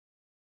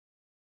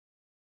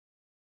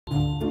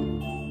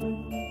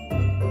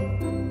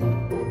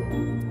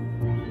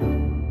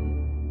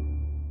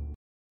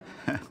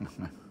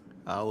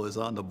I was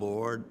on the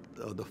board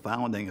of the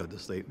founding of the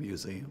State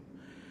Museum,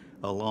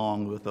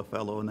 along with a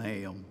fellow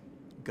named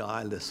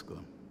Guy Lisker.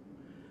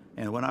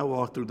 And when I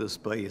walk through this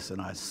place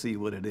and I see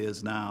what it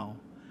is now,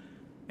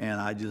 and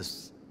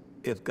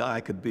if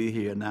Guy could be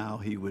here now,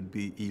 he would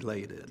be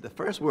elated. The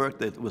first work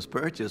that was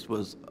purchased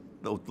was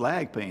the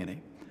flag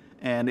painting,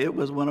 and it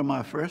was one of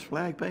my first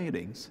flag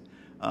paintings.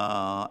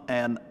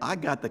 And I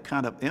got the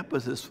kind of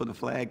emphasis for the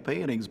flag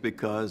paintings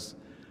because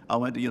I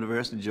went to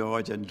University of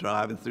Georgia, and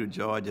driving through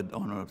Georgia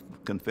on a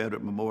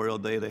Confederate Memorial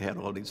Day, they had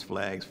all these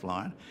flags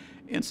flying.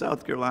 In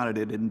South Carolina,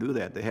 they didn't do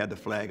that. They had the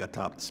flag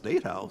atop the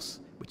State House,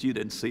 but you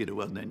didn't see it. It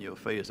wasn't in your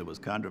face. It was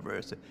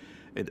controversy.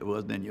 It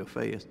wasn't in your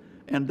face.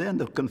 And then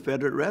the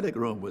Confederate Relic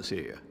Room was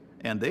here,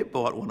 and they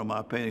bought one of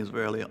my paintings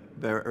very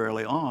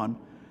early on,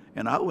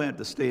 and I went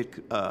to State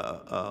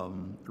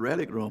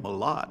Relic Room a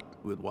lot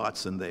with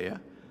Watson there,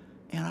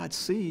 and I'd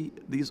see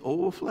these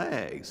old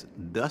flags,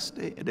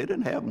 dusty, and they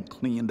didn't have them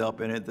cleaned up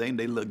or anything.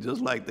 They looked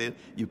just like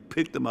you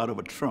picked them out of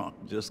a trunk.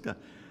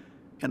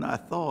 And I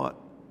thought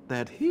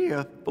that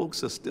here,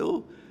 folks are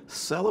still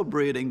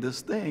celebrating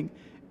this thing,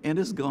 and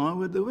it's gone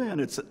with the wind.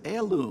 It's an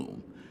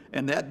heirloom.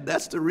 And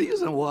that's the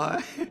reason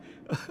why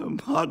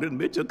Margaret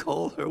Mitchell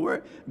called her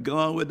work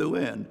Gone with the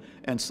Wind.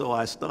 And so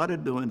I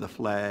started doing the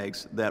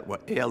flags that were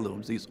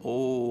heirlooms, these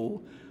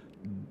old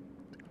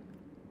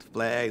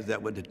flags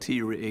that were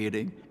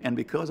deteriorating. And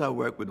because I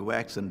worked with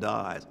wax and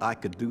dyes, I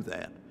could do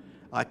that.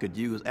 I could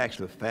use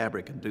actual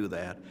fabric and do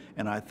that.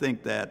 And I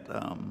think that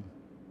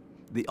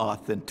the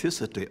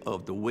authenticity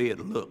of the way it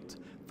looked,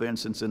 for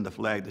instance, in the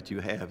flag that you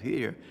have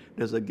here,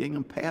 there's a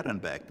gingham pattern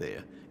back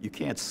there. You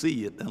can't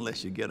see it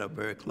unless you get up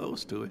very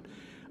close to it.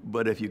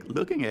 But if you're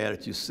looking at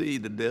it, you see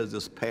that there's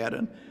this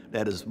pattern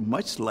that is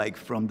much like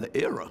from the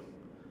era,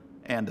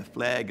 and the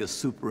flag is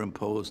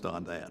superimposed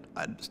on that.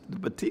 The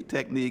batik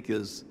technique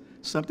is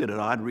something that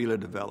I'd really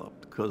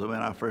developed, because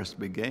when I first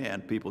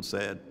began, people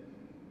said,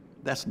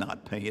 that's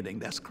not painting,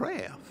 that's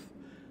craft.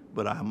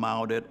 But I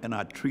mount it and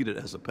I treat it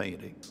as a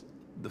painting.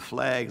 The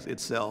flags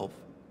itself,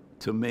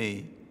 to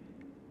me,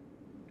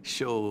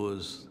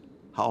 shows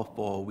how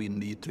far we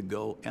need to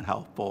go and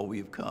how far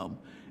we've come.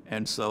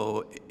 And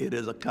so it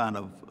is a kind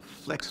of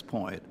flex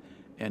point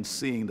in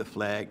seeing the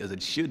flag as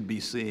it should be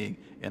seen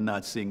and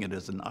not seeing it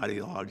as an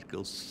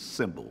ideological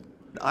symbol.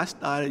 I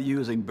started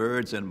using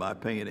birds in my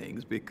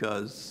paintings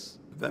because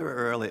very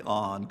early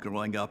on,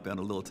 growing up in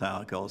a little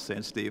town called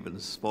St.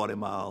 Stephen's, 40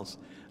 miles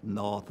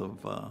north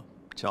of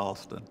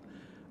Charleston,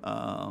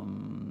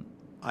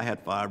 I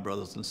had 5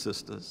 brothers and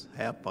sisters,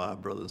 have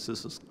 5 brothers and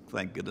sisters,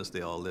 thank goodness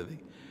they're all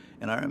living.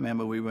 And I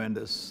remember we were in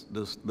this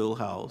little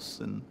house,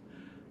 and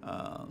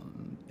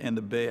in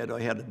the bed, I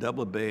had a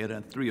double bed,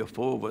 and 3 or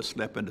 4 of us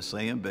slept in the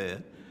same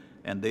bed,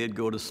 and they'd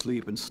go to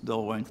sleep and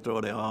snore and throw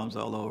their arms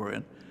all over,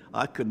 and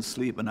I couldn't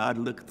sleep, and I'd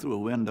look through a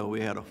window.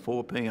 We had a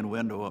 4-pane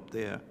window up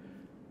there,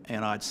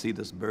 and I'd see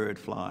this bird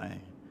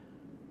flying.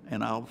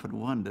 And I often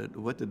wondered,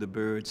 what did the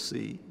bird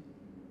see?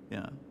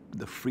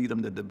 The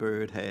freedom that the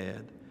bird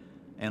had.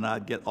 And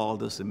I'd get all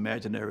this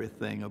imaginary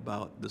thing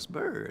about this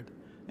bird.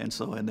 And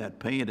so in that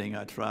painting,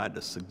 I tried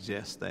to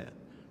suggest that,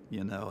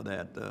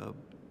 that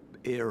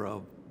era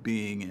of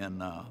being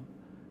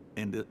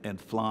and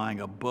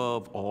flying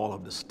above all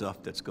of the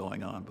stuff that's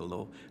going on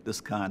below,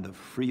 this kind of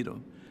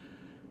freedom.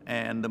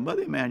 And the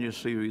Mother Emanuel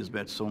series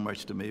meant so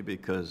much to me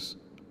because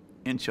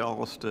in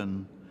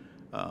Charleston,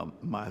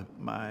 my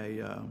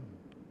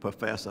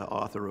professor,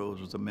 Arthur Rose,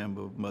 was a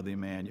member of Mother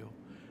Emanuel.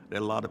 There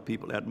are a lot of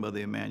people at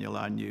Mother Emanuel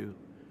I knew.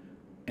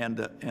 And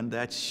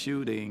that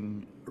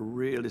shooting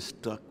really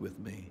stuck with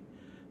me.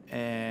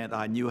 And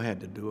I knew I had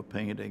to do a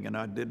painting, and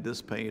I did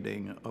this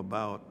painting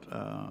about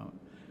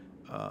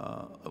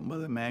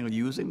Mother Emanuel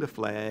using the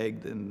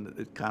flag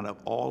and kind of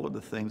all of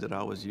the things that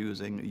I was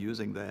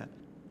using that.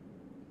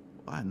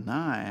 By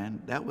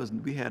 9,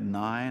 we had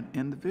 9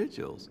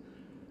 individuals.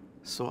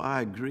 So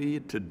I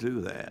agreed to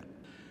do that.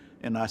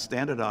 And I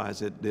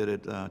standardized it, did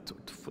it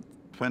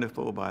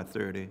 24 by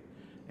 30.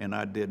 And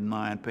I did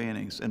 9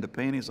 paintings. And the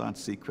paintings aren't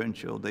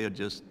sequential, they are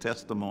just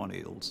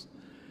testimonials.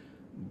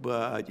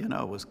 But,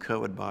 it was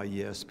covered by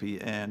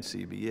ESPN,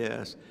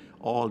 CBS,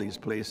 all these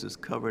places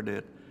covered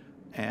it.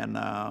 And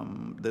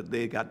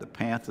they got the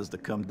Panthers to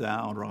come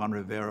down. Ron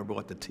Rivera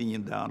brought the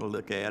team down to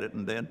look at it.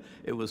 And then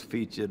it was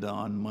featured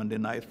on Monday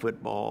Night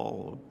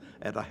Football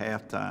at a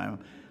halftime.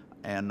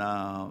 And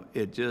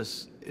it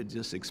just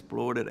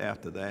exploded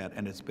after that.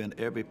 And it's been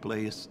every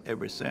place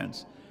ever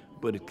since.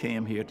 But it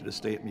came here to the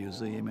State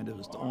Museum, and it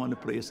was the only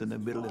place in the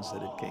Midlands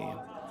that it came.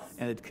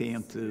 And it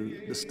came to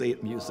the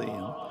State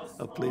Museum,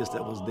 a place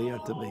that was dear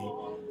to me.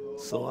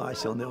 So I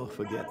shall never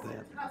forget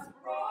that.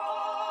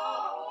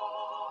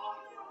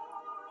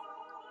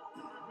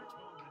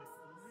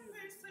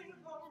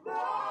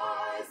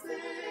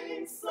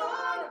 Rising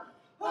sun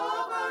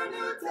of a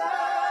new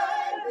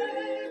day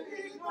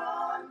living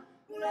on.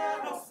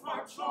 Let us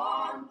march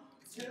on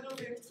till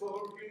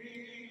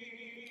victory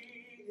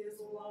is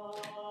won.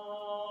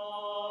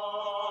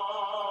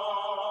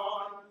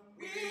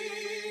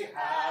 We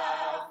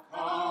have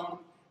come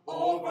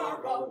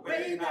over a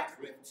way that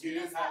with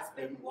tears has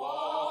been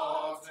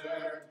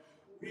watered.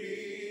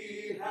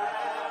 We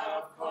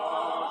have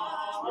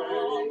come,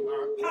 trading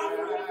our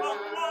path from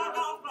land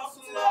of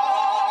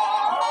slaughter.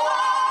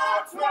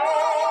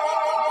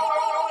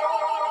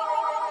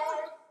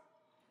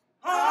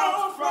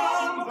 Out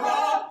from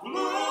the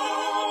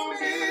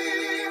gloomy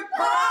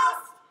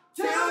past,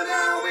 till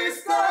now we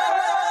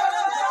stand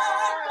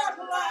at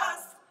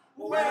last,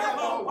 where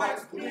the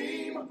white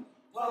gleam of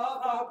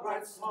a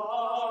bright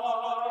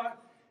star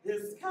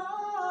is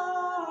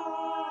cast.